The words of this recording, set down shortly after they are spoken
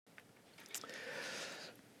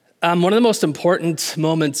One of the most important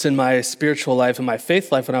moments in my spiritual life and my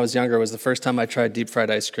faith life when I was younger was the first time I tried deep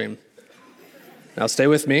fried ice cream. Now stay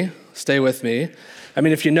with me. I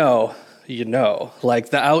mean, if you know, you know.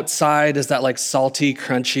 Like the outside is that like salty,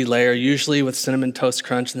 crunchy layer, usually with cinnamon toast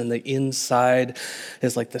crunch, and then the inside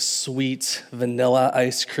is like the sweet vanilla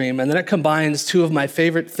ice cream. And then it combines two of my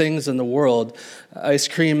favorite things in the world, ice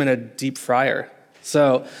cream and a deep fryer.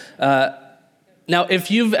 So, now,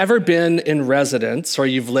 if you've ever been in residence or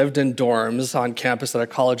you've lived in dorms on campus at a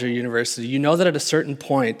college or university, you know that at a certain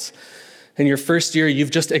point in your first year, you've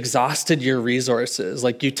just exhausted your resources.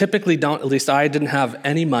 Like you typically don't, at least I didn't have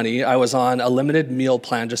any money. I was on a limited meal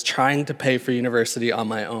plan, just trying to pay for university on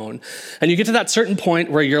my own. And you get to that certain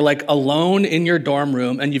point where you're like alone in your dorm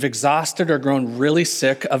room and you've exhausted or grown really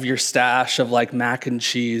sick of your stash of like mac and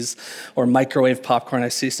cheese or microwave popcorn. I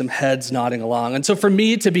see some heads nodding along. And so for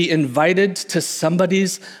me to be invited to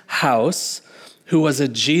somebody's house who was a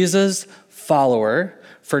Jesus follower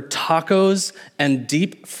for tacos and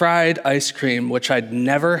deep fried ice cream, which I'd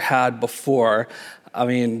never had before. I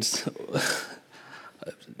mean,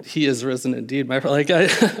 he is risen indeed.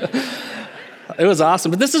 It was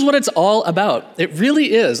awesome. But this is what it's all about. It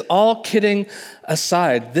really is. All kidding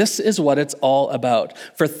aside, this is what it's all about.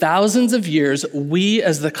 For thousands of years, we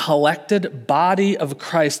as the collected body of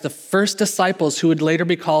Christ, the first disciples who would later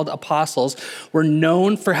be called apostles, were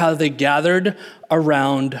known for how they gathered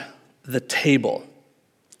around the table.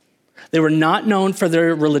 They were not known for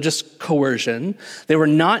their religious coercion. They were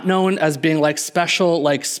not known as being like special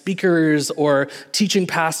like speakers or teaching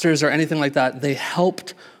pastors or anything like that. They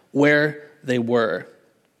helped where they were.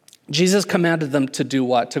 Jesus commanded them to do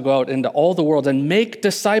what? To go out into all the world and make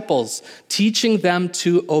disciples, teaching them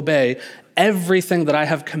to obey everything that I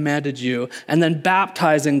have commanded you, and then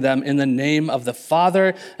baptizing them in the name of the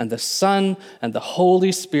Father and the Son and the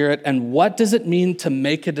Holy Spirit. And what does it mean to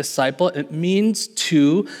make a disciple? It means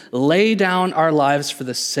to lay down our lives for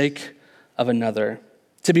the sake of another,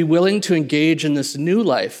 to be willing to engage in this new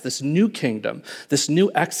life, this new kingdom, this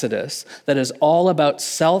new exodus that is all about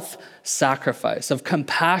self-sacrifice, of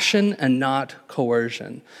compassion and not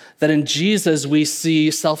coercion. That in Jesus we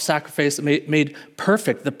see self-sacrifice made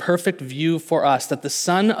perfect, the perfect view for us, that the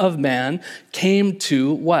Son of Man came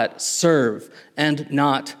to what? Serve and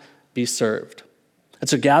not be served. And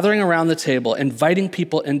so gathering around the table, inviting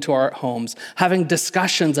people into our homes, having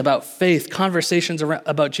discussions about faith, conversations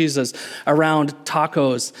about Jesus around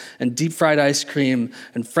tacos and deep fried ice cream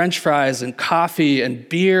and French fries and coffee and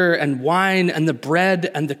beer and wine and the bread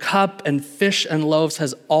and the cup and fish and loaves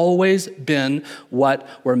has always been what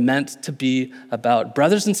we're meant to be about.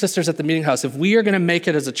 Brothers and sisters at the Meeting House, if we are going to make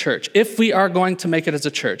it as a church, if we're going to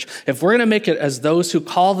make it as those who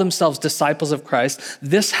call themselves disciples of Christ,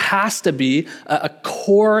 this has to be a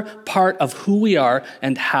core part of who we are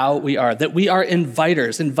and how we are, that we are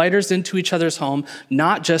inviters into each other's home,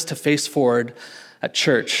 not just to face forward at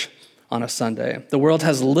church on a Sunday. The world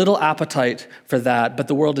has little appetite for that, but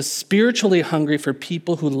the world is spiritually hungry for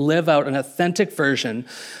people who live out an authentic version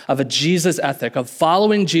of a Jesus ethic, of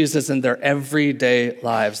following Jesus in their everyday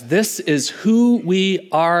lives. This is who we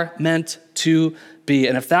are meant to be.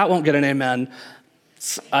 And if that won't get an amen,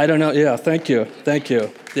 I don't know. Yeah, thank you.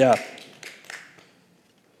 Yeah.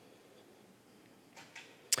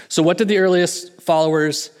 So what did the earliest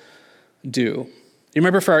followers do? You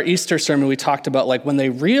remember for our Easter sermon, we talked about like when they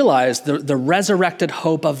realized the resurrected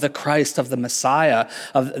hope of the Christ, of the Messiah,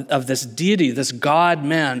 of this deity, this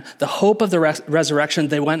God-man, the hope of the resurrection,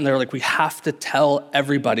 they went and they're like, we have to tell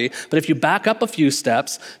everybody. But if you back up a few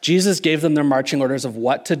steps, Jesus gave them their marching orders of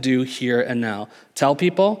what to do here and now. Tell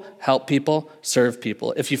people, help people, serve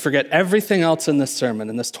people. If you forget everything else in this sermon,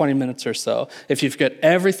 in this 20 minutes or so, if you forget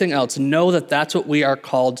everything else, know that that's what we are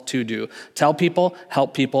called to do. Tell people,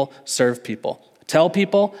 help people, serve people. Tell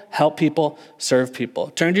people, help people, serve people.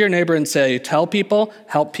 Turn to your neighbor and say, tell people,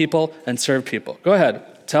 help people, and serve people. Go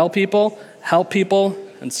ahead. Tell people, help people,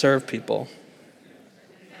 and serve people.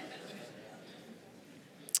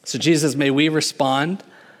 So Jesus, may we respond.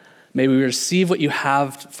 May we receive what you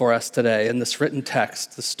have for us today in this written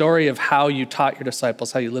text, the story of how you taught your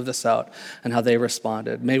disciples, how you lived this out, and how they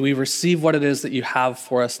responded. May we receive what it is that you have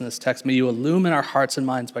for us in this text. May you illumine our hearts and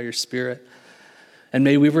minds by your Spirit. And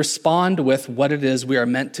may we respond with what it is we are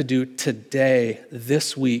meant to do today,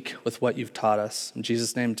 this week, with what you've taught us. In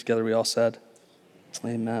Jesus' name, together we all said,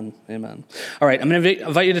 Amen. Amen. All right, I'm going to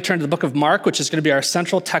invite you to turn to the book of Mark, which is going to be our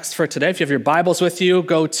central text for today. If you have your Bibles with you,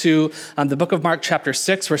 go to the book of Mark, chapter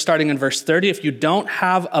 6. We're starting in verse 30. If you don't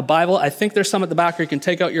have a Bible, I think there's some at the back, or you can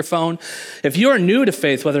take out your phone. If you are new to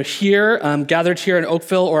faith, whether here, gathered here in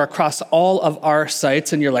Oakville, or across all of our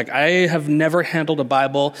sites, and you're like, I have never handled a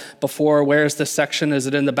Bible before. Where is this section? Is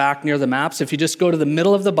it in the back near the maps? If you just go to the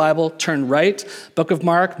middle of the Bible, turn right, book of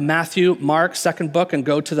Mark, Matthew, Mark, second book, and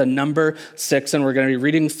go to the number 6, and we're going to be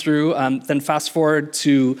reading through, then fast forward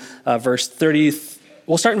to verse 30.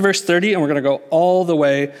 We'll start in verse 30, and we're going to go all the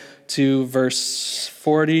way to verse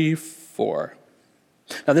 44.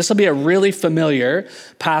 Now, this will be a really familiar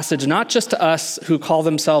passage, not just to us who call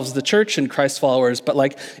themselves the church and Christ followers, but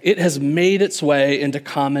like it has made its way into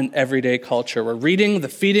common everyday culture. We're reading the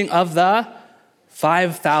feeding of the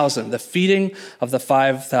 5,000, the feeding of the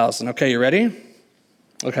 5,000. Okay, you ready?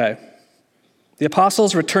 Okay. The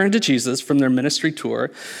apostles returned to Jesus from their ministry tour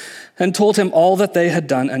and told him all that they had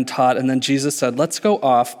done and taught. And then Jesus said, let's go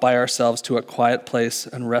off by ourselves to a quiet place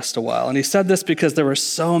and rest a while. And he said this because there were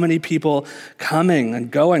so many people coming and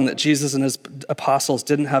going that Jesus and his apostles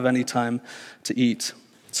didn't have any time to eat.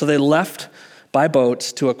 So they left by boat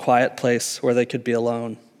to a quiet place where they could be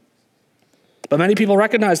alone. But many people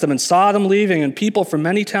recognized them and saw them leaving, and people from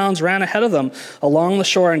many towns ran ahead of them along the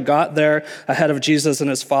shore and got there ahead of Jesus and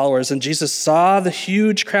his followers. And Jesus saw the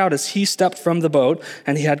huge crowd as he stepped from the boat,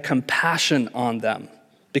 and he had compassion on them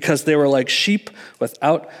because they were like sheep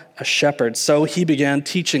without a shepherd. So he began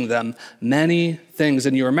teaching them many things.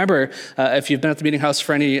 And you remember, if you've been at the meeting house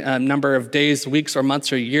for any number of days, weeks, or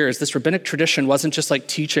months, or years, this rabbinic tradition wasn't just like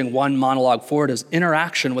teaching one monologue forward, it was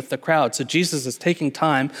interaction with the crowd. So Jesus is taking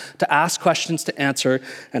time to ask questions, to answer,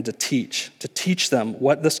 and to teach them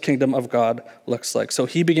what this kingdom of God looks like. So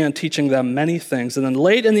he began teaching them many things. And then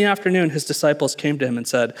late in the afternoon, his disciples came to him and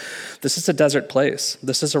said, this is a desert place.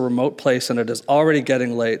 This is a remote place, and it is already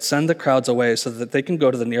getting late. Send the crowds away so that they can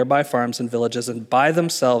go to the nearby farms and villages and buy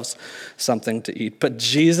themselves something to eat. But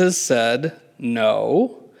Jesus said,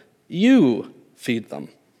 no, you feed them.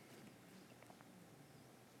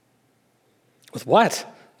 With what?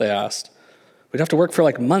 They asked. We'd have to work for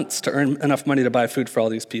like months to earn enough money to buy food for all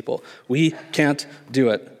these people. We can't do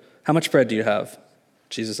it. How much bread do you have?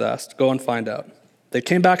 Jesus asked. Go and find out. They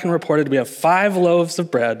came back and reported, we have 5 loaves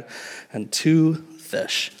of bread and 2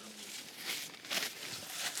 fish.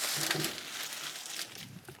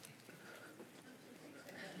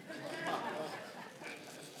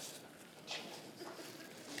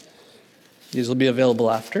 These will be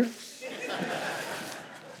available after.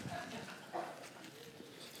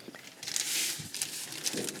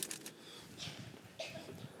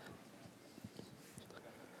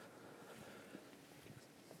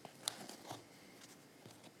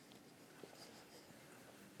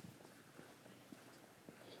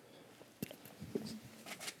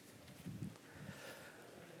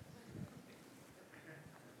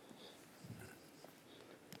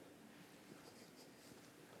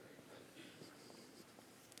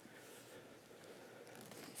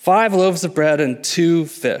 Five loaves of bread and 2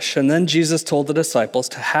 fish. And then Jesus told the disciples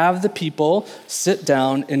to have the people sit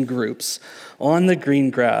down in groups on the green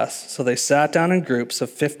grass. So they sat down in groups of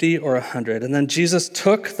 50 or 100. And then Jesus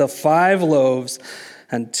took the 5 loaves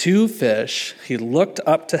and 2 fish. He looked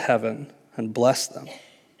up to heaven and blessed them.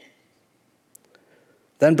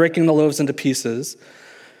 Then breaking the loaves into pieces,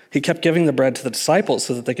 he kept giving the bread to the disciples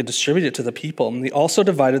so that they could distribute it to the people. And he also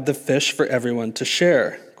divided the fish for everyone to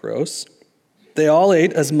share. Gross. They all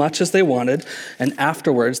ate as much as they wanted, and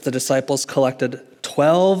afterwards the disciples collected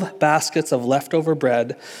 12 baskets of leftover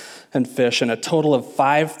bread and fish, and a total of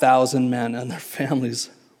 5,000 men and their families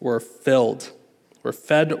were fed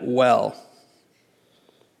well.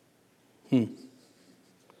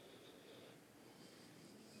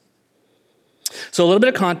 So a little bit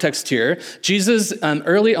of context here. Jesus,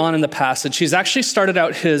 early on in the passage, he's actually started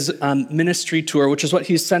out his ministry tour, which is what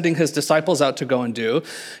he's sending his disciples out to go and do.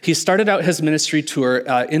 He started out his ministry tour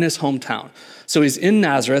in his hometown. So he's in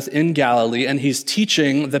Nazareth, in Galilee, and he's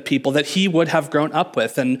teaching the people that he would have grown up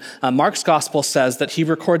with. And Mark's gospel says that he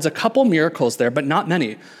records a couple miracles there, but not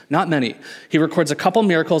many. He records a couple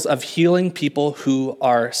miracles of healing people who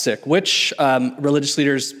are sick, which religious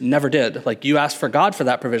leaders never did. Like, you asked for God for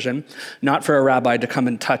that provision, not for a rabbi to come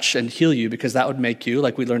and touch and heal you, because that would make you,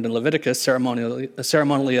 like we learned in Leviticus,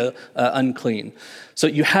 ceremonially unclean. So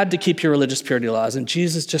you had to keep your religious purity laws, and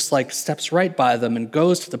Jesus just like steps right by them and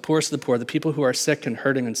goes to the poorest of the poor, the people who are sick and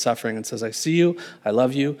hurting and suffering, and says, I see you, I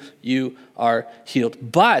love you, you are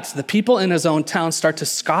healed. But the people in his own town start to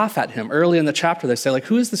scoff at him. Early in the chapter, they say, like,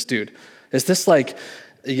 who is this dude? Is this like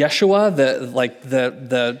Yeshua,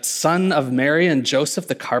 the son of Mary and Joseph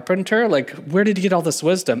the carpenter, where did he get all this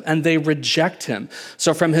wisdom? And they reject him.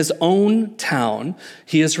 So from his own town,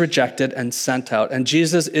 he is rejected and sent out. And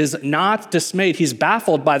Jesus is not dismayed. He's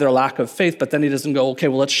baffled by their lack of faith, but then he doesn't go, okay,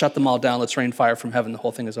 well, let's shut them all down. Let's rain fire from heaven. The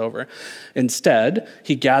whole thing is over. Instead,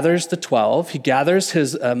 he gathers the 12. He gathers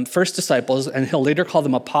his first disciples, and he'll later call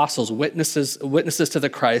them apostles, witnesses to the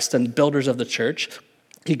Christ and builders of the church.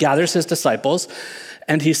 He gathers his disciples,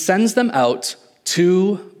 and he sends them out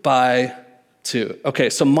 2 by 2.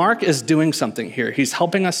 Okay, so Mark is doing something here. He's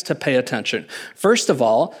helping us to pay attention. First of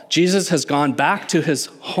all, Jesus has gone back to his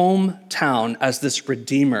hometown as this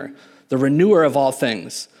redeemer, the renewer of all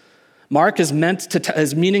things. Mark is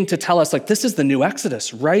meaning to tell us, this is the new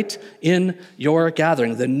Exodus right in your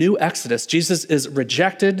gathering, the new Exodus. Jesus is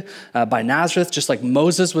rejected by Nazareth, just like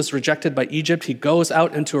Moses was rejected by Egypt. He goes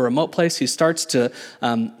out into a remote place. He starts to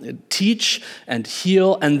teach and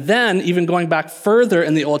heal. And then, even going back further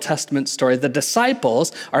in the Old Testament story, the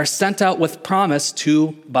disciples are sent out with promise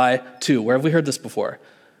 2 by 2. Where have we heard this before?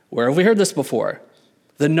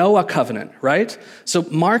 The Noah covenant, right? So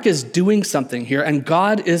Mark is doing something here, and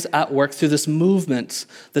God is at work through this movement,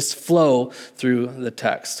 this flow through the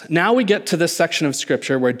text. Now we get to this section of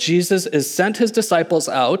scripture where Jesus has sent his disciples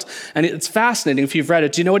out, and it's fascinating if you've read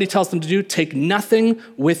it. Do you know what he tells them to do? Take nothing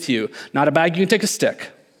with you. Not a bag, you can take a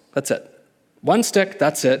stick. That's it. One stick,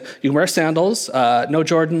 that's it. You can wear sandals, no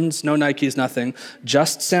Jordans, no Nikes, nothing.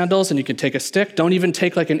 Just sandals, and you can take a stick. Don't even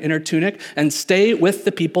take an inner tunic, and stay with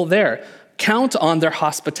the people there. Count on their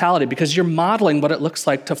hospitality because you're modeling what it looks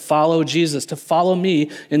like to follow Jesus, to follow me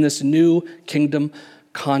in this new kingdom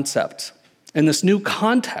concept, in this new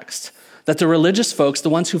context, that the religious folks, the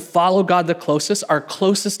ones who follow God the closest, are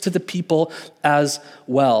closest to the people as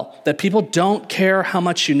well. That people don't care how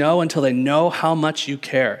much you know until they know how much you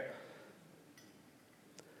care.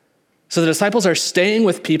 So the disciples are staying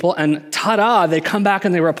with people, and ta-da, they come back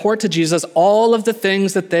and they report to Jesus all of the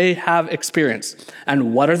things that they have experienced.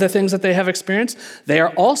 And what are the things that they have experienced? They are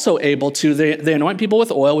also able to, they anoint people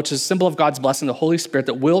with oil, which is a symbol of God's blessing, the Holy Spirit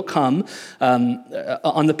that will come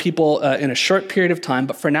on the people in a short period of time.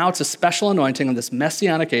 But for now, it's a special anointing in this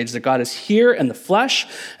messianic age that God is here in the flesh,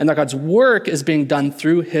 and that God's work is being done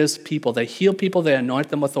through his people. They heal people, they anoint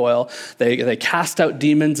them with oil, they cast out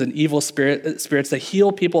demons and evil spirits, they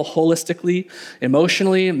heal people holistically,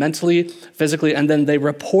 emotionally, mentally, physically, and then they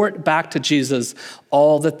report back to Jesus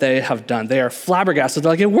all that they have done. They are flabbergasted.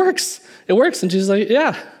 They're like, it works. And Jesus is like,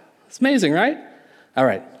 yeah, it's amazing, right? All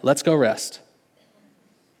right, let's go rest.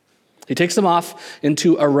 He takes them off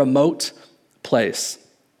into a remote place.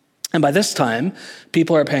 And by this time,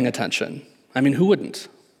 people are paying attention. I mean, who wouldn't?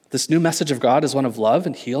 This new message of God is one of love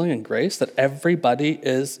and healing and grace that everybody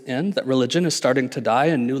is in, that religion is starting to die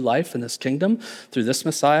and new life in this kingdom through this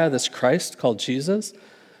Messiah, this Christ called Jesus,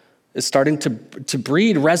 is starting to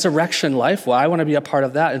breed resurrection life. Well, I want to be a part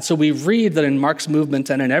of that. And so we read that in Mark's movement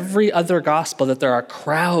and in every other gospel that there are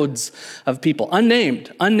crowds of people,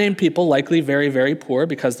 unnamed people, likely very, very poor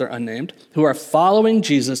because they're unnamed, who are following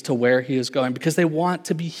Jesus to where he is going because they want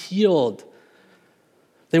to be healed.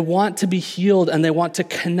 They want to be healed, and they want to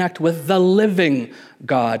connect with the living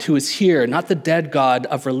God who is here, not the dead God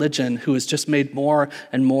of religion who has just made more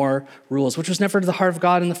and more rules, which was never to the heart of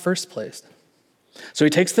God in the first place. So he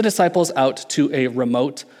takes the disciples out to a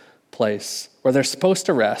remote place where they're supposed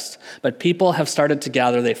to rest, but people have started to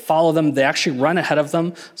gather. They follow them. They actually run ahead of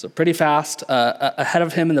them, so pretty fast, ahead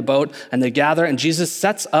of him in the boat, and they gather, and Jesus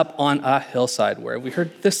sets up on a hillside where we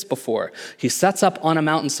heard this before. He sets up on a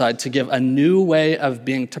mountainside to give a new way of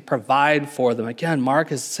being, to provide for them. Again,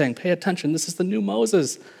 Mark is saying, pay attention. This is the new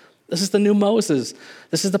Moses. This is the new Moses.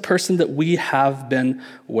 This is the person that we have been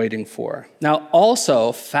waiting for. Now,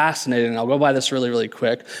 also fascinating, I'll go by this really, really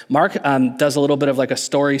quick. Mark does a little bit of a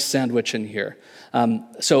story sandwich in here.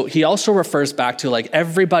 So he also refers back to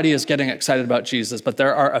everybody is getting excited about Jesus, but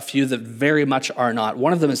there are a few that very much are not.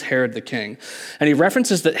 One of them is Herod the king. And he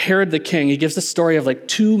references that Herod the king, he gives the story of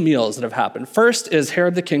 2 meals that have happened. First is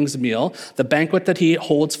Herod the king's meal, the banquet that he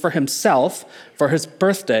holds for himself for his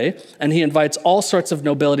birthday, and he invites all sorts of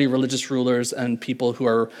nobility, religious rulers, and people who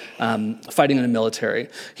are fighting in the military.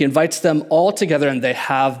 He invites them all together, and they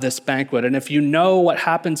have this banquet. And if you know what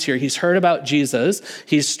happens here, he's heard about Jesus,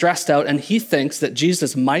 he's stressed out, and he thinks that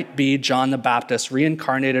Jesus might be John the Baptist,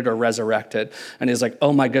 reincarnated or resurrected. And he's like,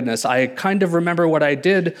 oh my goodness, I kind of remember what I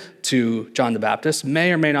did to John the Baptist,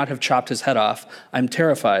 may or may not have chopped his head off. I'm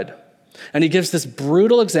terrified. And he gives this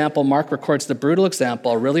brutal example, Mark records the brutal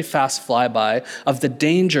example, a really fast flyby, of the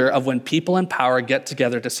danger of when people in power get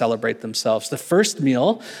together to celebrate themselves. The first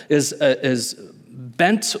meal is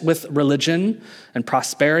bent with religion and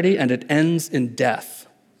prosperity, and it ends in death.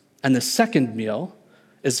 And the second meal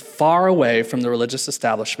is far away from the religious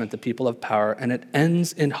establishment, the people of power, and it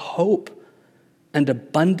ends in hope and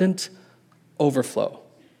abundant overflow.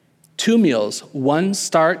 2 meals, one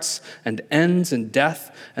starts and ends in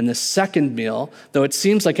death, and the second meal, though it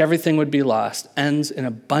seems like everything would be lost, ends in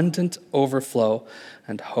abundant overflow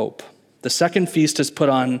and hope. The second feast is put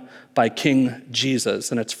on by King Jesus,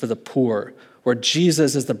 and it's for the poor, where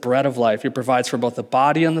Jesus is the bread of life. He provides for both the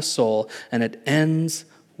body and the soul, and it ends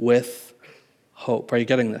with hope. Are you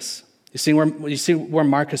getting this? You see where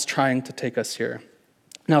Mark is trying to take us here?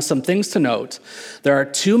 Now, some things to note. There are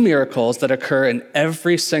 2 miracles that occur in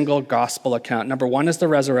every single gospel account. Number 1 is the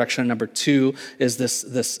resurrection. Number 2 is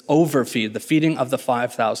this overfeed, the feeding of the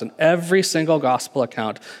 5,000. Every single gospel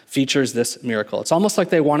account features this miracle. It's almost like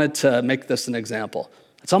they wanted to make this an example.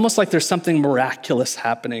 It's almost like there's something miraculous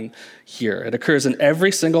happening here. It occurs in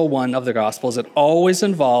every single one of the Gospels. It always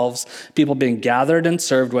involves people being gathered and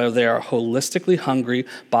served, whether they are holistically hungry,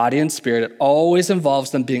 body and spirit. It always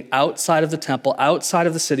involves them being outside of the temple, outside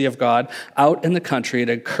of the city of God, out in the country. It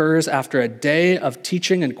occurs after a day of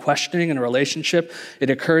teaching and questioning and a relationship.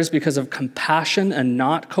 It occurs because of compassion and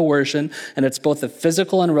not coercion. And it's both a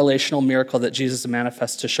physical and relational miracle that Jesus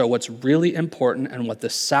manifests to show what's really important and what the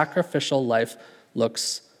sacrificial life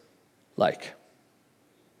looks like.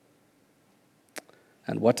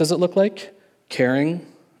 And what does it look like? Caring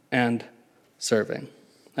and serving.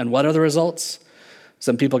 And what are the results?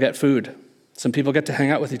 Some people get food. Some people get to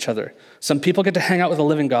hang out with each other. Some people get to hang out with a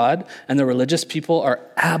living God, and the religious people are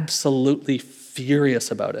absolutely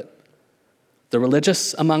furious about it. The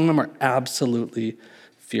religious among them are absolutely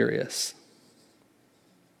furious.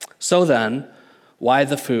 So then, why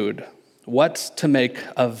the food? What to make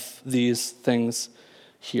of these things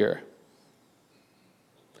here?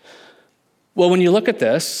 Well, when you look at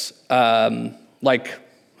this,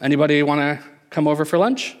 anybody want to come over for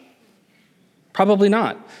lunch? Probably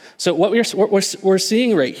not. So what we're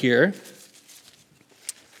seeing right here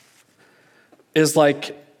is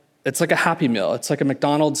it's like a Happy Meal. It's like a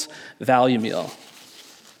McDonald's value meal.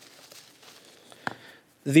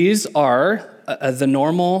 These are the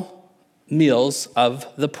normal meals of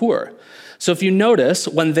the poor. So if you notice,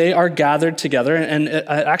 when they are gathered together, and it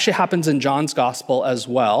actually happens in John's gospel as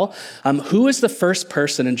well, who is the first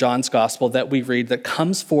person in John's gospel that we read that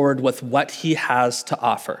comes forward with what he has to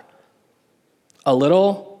offer? A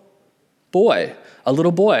little boy. A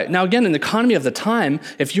little boy. Now again, in the economy of the time,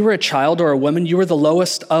 if you were a child or a woman, you were the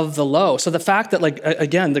lowest of the low. So the fact that,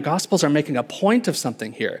 again, the Gospels are making a point of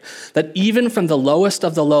something here, that even from the lowest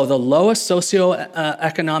of the low, the lowest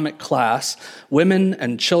socioeconomic class, women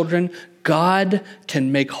and children, God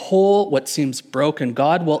can make whole what seems broken.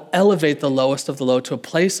 God will elevate the lowest of the low to a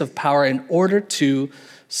place of power in order to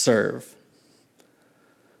serve.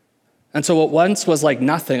 And so what once was like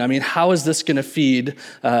nothing, how is this going to feed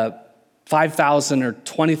 5,000 or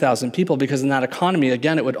 20,000 people? Because in that economy,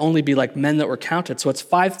 again, it would only be like men that were counted. So it's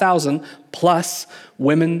 5,000 plus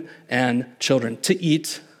women and children to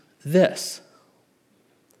eat this.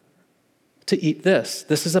 To eat this.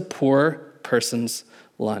 This is a poor person's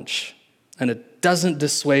lunch. And it doesn't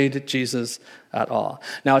dissuade Jesus at all.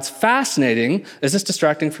 Now, it's fascinating. Is this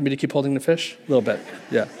distracting for me to keep holding the fish? A little bit.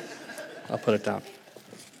 Yeah. I'll put it down.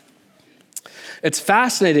 It's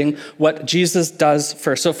fascinating what Jesus does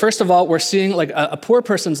first. So first of all, we're seeing a poor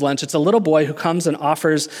person's lunch. It's a little boy who comes and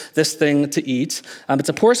offers this thing to eat. It's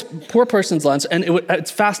a poor person's lunch, and it's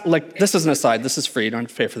fast. This is an aside. This is free. You don't have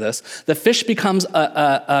to pay for this. The fish becomes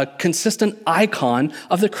a consistent icon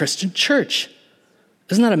of the Christian church.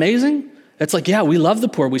 Isn't that amazing? It's we love the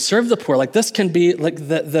poor. We serve the poor. This can be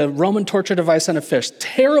the Roman torture device on a fish.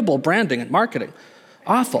 Terrible branding and marketing.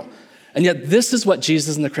 Awful. And yet this is what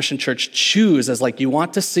Jesus and the Christian church choose as you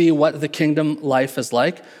want to see what the kingdom life is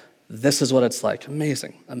like. This is what it's like.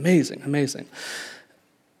 Amazing, amazing, amazing.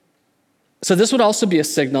 So this would also be a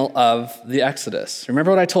signal of the Exodus.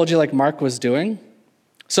 Remember what I told you Mark was doing?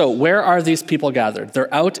 So where are these people gathered?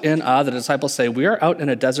 They're out in, the disciples say, we are out in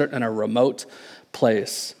a desert in a remote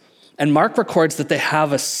place. And Mark records that they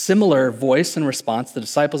have a similar voice and response, the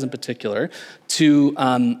disciples in particular, to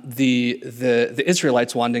the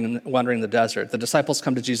Israelites wandering the desert. The disciples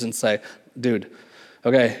come to Jesus and say, dude,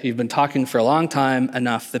 okay, you've been talking for a long time,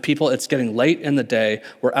 enough. The people, it's getting late in the day.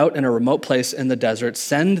 We're out in a remote place in the desert.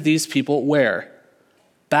 Send these people where?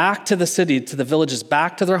 Back to the city, to the villages,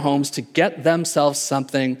 back to their homes to get themselves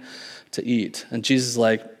something to eat. And Jesus is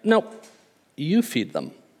like, nope, you feed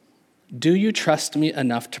them. Do you trust me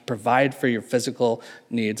enough to provide for your physical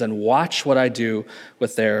needs, and watch what I do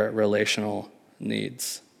with their relational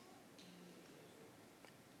needs?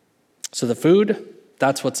 So the food,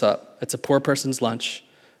 that's what's up. It's a poor person's lunch.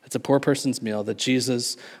 It's a poor person's meal that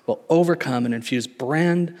Jesus will overcome and infuse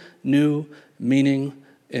brand new meaning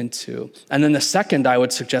into. And then the second, I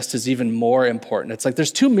would suggest, is even more important. It's like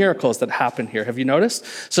there's two miracles that happen here. Have you noticed?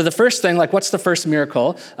 So the first thing, like what's the first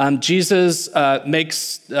miracle? Jesus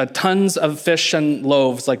makes tons of fish and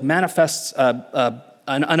loaves, like manifests an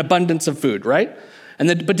abundance of food, right?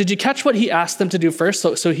 But did you catch what he asked them to do first?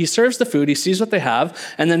 So he serves the food, he sees what they have,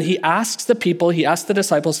 and then he asks the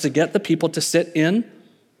disciples to get the people to sit in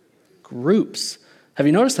groups. Have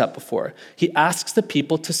you noticed that before? He asks the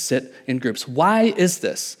people to sit in groups. Why is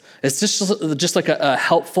this? It's just like a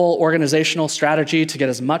helpful organizational strategy to get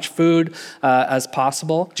as much food as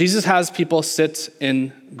possible. Jesus has people sit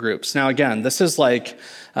in groups. Now, again, this is like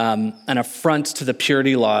an affront to the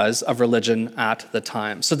purity laws of religion at the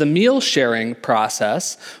time. So the meal sharing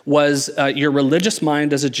process was your religious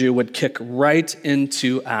mind as a Jew would kick right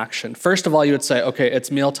into action. First of all, you would say, okay,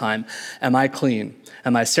 it's mealtime. Am I clean?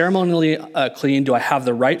 Am I ceremonially clean? Do I have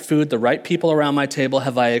the right food, the right people around my table?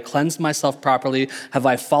 Have I cleansed myself properly? Have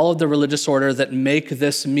I followed the religious order that make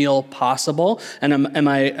this meal possible? And am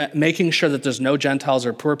I making sure that there's no Gentiles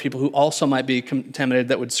or poor people who also might be contaminated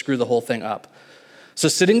that would screw the whole thing up? So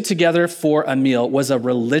sitting together for a meal was a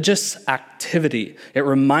religious activity. It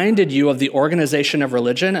reminded you of the organization of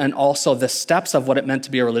religion and also the steps of what it meant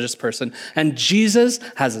to be a religious person. And Jesus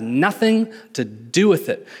has nothing to do with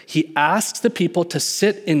it. He asks the people to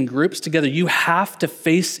sit in groups together. You have to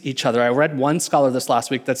face each other. I read one scholar this last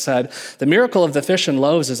week that said, the miracle of the fish and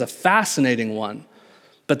loaves is a fascinating one.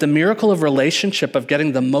 But the miracle of relationship, of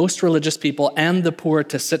getting the most religious people and the poor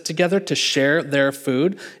to sit together to share their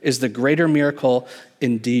food, is the greater miracle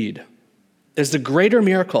indeed. Is the greater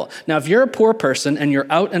miracle. Now, if you're a poor person and you're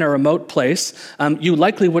out in a remote place, you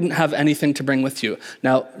likely wouldn't have anything to bring with you.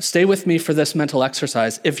 Now, stay with me for this mental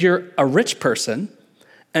exercise. If you're a rich person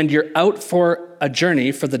and you're out for a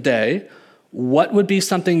journey for the day, what would be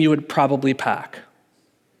something you would probably pack?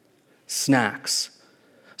 Snacks.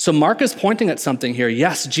 So Mark is pointing at something here.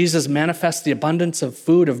 Yes, Jesus manifests the abundance of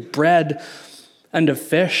food, of bread, and of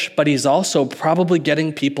fish, but he's also probably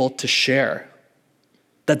getting people to share.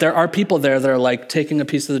 That there are people there that are like taking a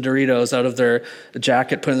piece of the Doritos out of their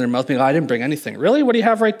jacket, putting it in their mouth, being, I didn't bring anything. Really? What do you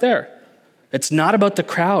have right there? It's not about the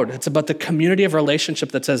crowd. It's about the community of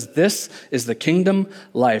relationship that says this is the kingdom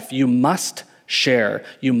life. You must share.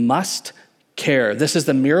 You must care. This is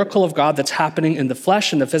the miracle of God that's happening in the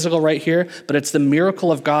flesh and the physical right here, but it's the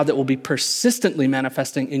miracle of God that will be persistently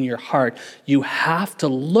manifesting in your heart. You have to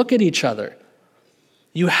look at each other.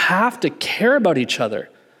 You have to care about each other.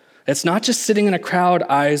 It's not just sitting in a crowd,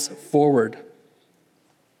 eyes forward.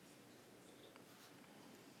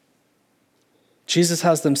 Jesus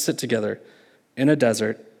has them sit together in a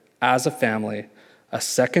desert as a family, a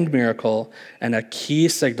second miracle, and a key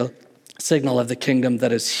signal of the kingdom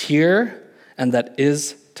that is here and that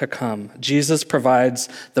is to come. Jesus provides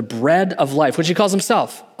the bread of life, which he calls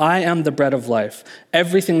himself. I am the bread of life.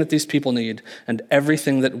 Everything that these people need and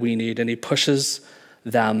everything that we need. And he pushes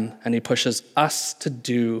them and he pushes us to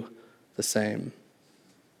do the same.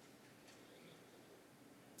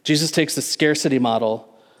 Jesus takes the scarcity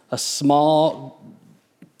model, a small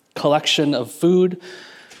collection of food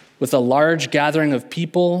with a large gathering of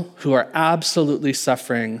people who are absolutely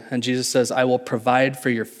suffering. And Jesus says, I will provide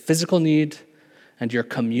for your physical need and your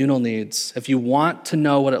communal needs. If you want to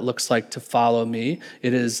know what it looks like to follow me,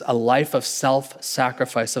 it is a life of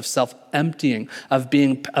self-sacrifice, of self-emptying, of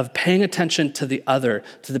paying attention to the other,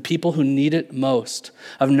 to the people who need it most,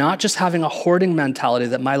 of not just having a hoarding mentality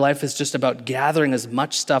that my life is just about gathering as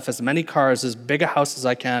much stuff, as many cars, as big a house as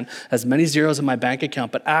I can, as many zeros in my bank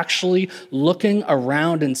account, but actually looking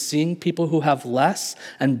around and seeing people who have less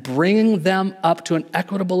and bringing them up to an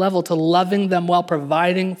equitable level, to loving them while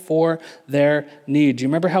providing for their need. Do you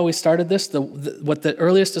remember how we started this? What the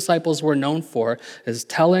earliest disciples were known for is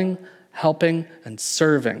telling, helping, and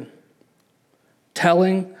serving.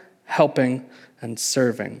 Telling, helping, and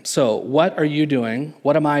serving. So what are you doing?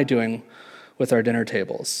 What am I doing with our dinner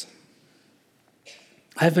tables?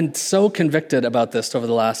 I've been so convicted about this over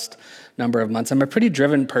the last number of months. I'm a pretty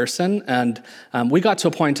driven person, and we got to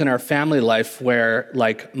a point in our family life where,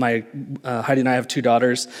 like, my Heidi and I have two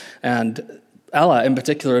daughters, and Ella in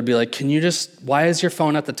particular would be like, why is your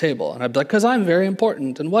phone at the table? And I'd be like, because I'm very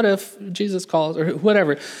important, and what if Jesus calls, or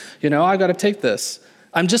whatever, I got to take this.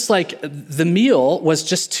 I'm just like, the meal was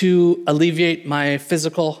just to alleviate my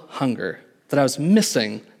physical hunger, that I was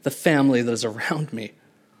missing the family that is around me.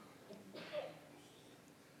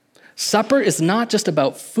 Supper is not just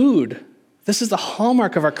about food. This is the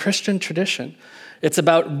hallmark of our Christian tradition. It's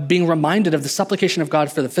about being reminded of the supplication of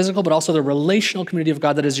God for the physical, but also the relational community of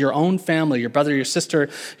God that is your own family, your brother, your sister,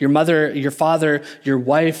 your mother, your father, your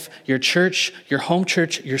wife, your church, your home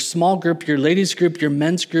church, your small group, your ladies group, your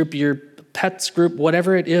men's group, your pets group,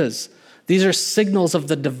 whatever it is. These are signals of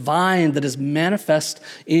the divine that is manifest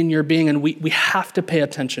in your being, and we have to pay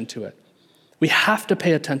attention to it. We have to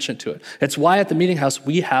pay attention to it. It's why at the Meeting House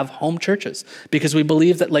we have home churches, because we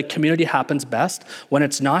believe that community happens best when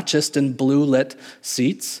it's not just in blue lit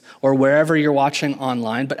seats or wherever you're watching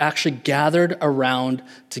online, but actually gathered around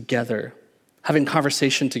together, having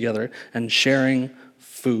conversation together and sharing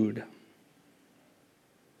food.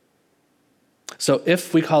 So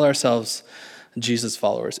if we call ourselves Jesus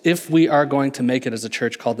followers, if we are going to make it as a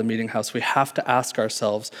church called the Meeting House, we have to ask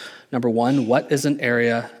ourselves, number one, what is an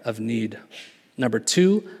area of need? Number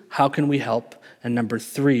two, how can we help? And number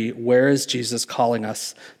three, where is Jesus calling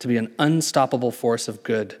us to be an unstoppable force of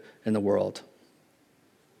good in the world?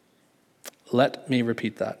 Let me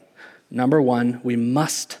repeat that. Number one, we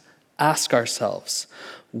must ask ourselves,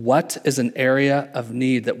 what is an area of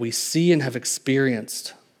need that we see and have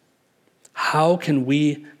experienced? How can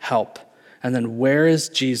we help? And then where is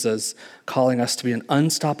Jesus calling us to be an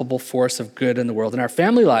unstoppable force of good in the world? In our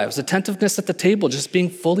family lives, attentiveness at the table, just being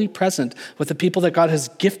fully present with the people that God has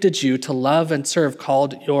gifted you to love and serve,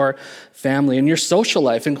 called your family. In your social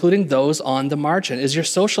life, including those on the margin. Is your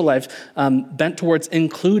social life bent towards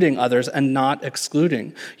including others and not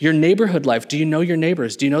excluding? Your neighborhood life, do you know your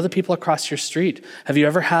neighbors? Do you know the people across your street? Have you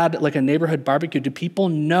ever had a neighborhood barbecue? Do people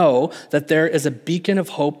know that there is a beacon of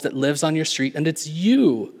hope that lives on your street and it's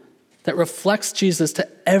you that reflects Jesus to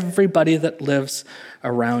everybody that lives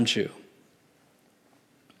around you?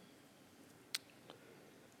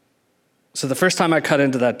 So the first time I cut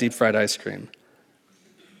into that deep fried ice cream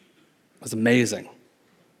was amazing.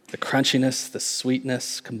 The crunchiness, the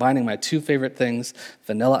sweetness, combining my two favorite things,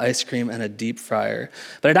 vanilla ice cream and a deep fryer.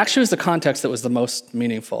 But it actually was the context that was the most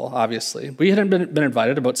meaningful, obviously. We had been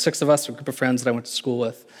invited, about 6 of us, a group of friends that I went to school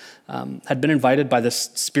with, had been invited by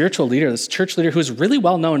this spiritual leader, this church leader who's really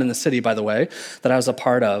well known in the city, by the way, that I was a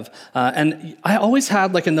part of. And I always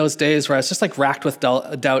had, in those days where I was just racked with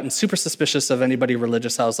doubt and super suspicious of anybody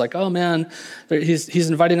religious. I was like, oh man, he's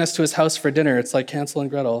inviting us to his house for dinner. It's like Hansel and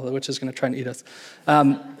Gretel, the witch is going to try and eat us.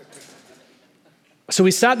 So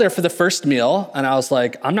we sat there for the first meal, and I was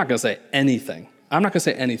like, I'm not going to say anything. I'm just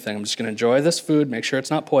going to enjoy this food, make sure it's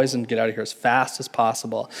not poisoned, get out of here as fast as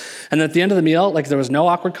possible. And at the end of the meal, there was no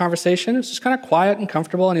awkward conversation. It was just kind of quiet and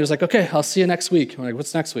comfortable. And he was like, okay, I'll see you next week. I'm like,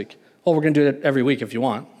 what's next week? Well, we're going to do it every week if you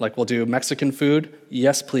want. We'll do Mexican food,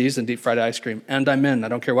 yes, please, and deep fried ice cream. And I'm in. I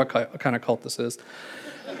don't care what kind of cult this is.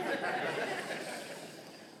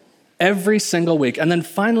 Every single week. And then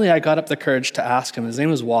finally, I got up the courage to ask him. His name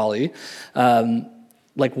was Wally.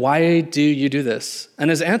 Why do you do this? And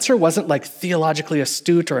his answer wasn't theologically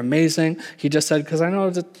astute or amazing. He just said, because I know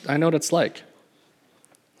what it's like.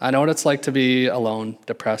 I know what it's like to be alone,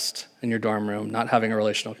 depressed in your dorm room, not having a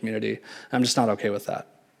relational community. I'm just not okay with that.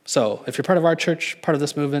 So if you're part of our church, part of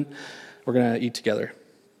this movement, we're going to eat together.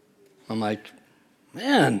 I'm like,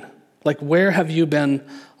 man, where have you been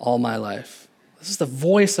all my life? This is the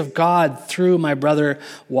voice of God through my brother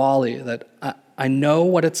Wally, that I know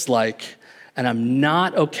what it's like, and I'm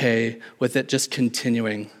not okay with it just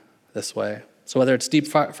continuing this way. So whether it's deep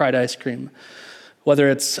fried ice cream, whether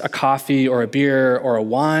it's a coffee or a beer or a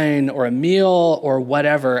wine or a meal or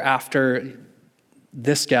whatever after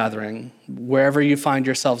this gathering, wherever you find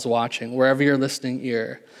yourselves watching, wherever you're listening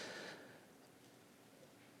ear,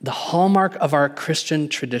 the hallmark of our Christian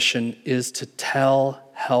tradition is to tell,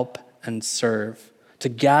 help, and serve, to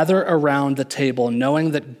gather around the table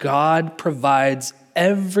knowing that God provides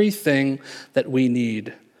everything that we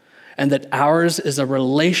need, and that ours is a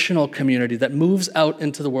relational community that moves out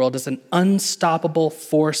into the world as an unstoppable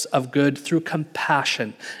force of good through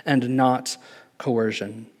compassion and not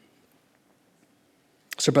coercion.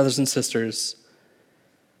 So, brothers and sisters,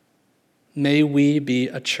 may we be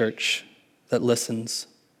a church that listens,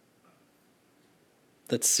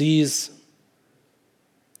 that sees,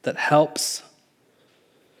 that helps,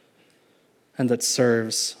 and that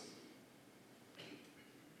serves.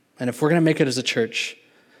 And if we're going to make it as a church,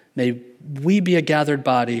 may we be a gathered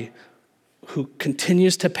body who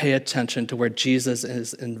continues to pay attention to where Jesus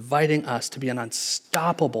is inviting us to be an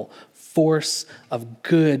unstoppable force of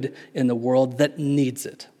good in the world that needs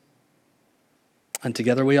it. And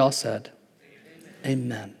together we all said,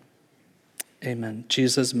 Amen. Amen.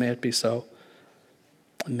 Jesus, may it be so.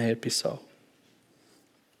 May it be so.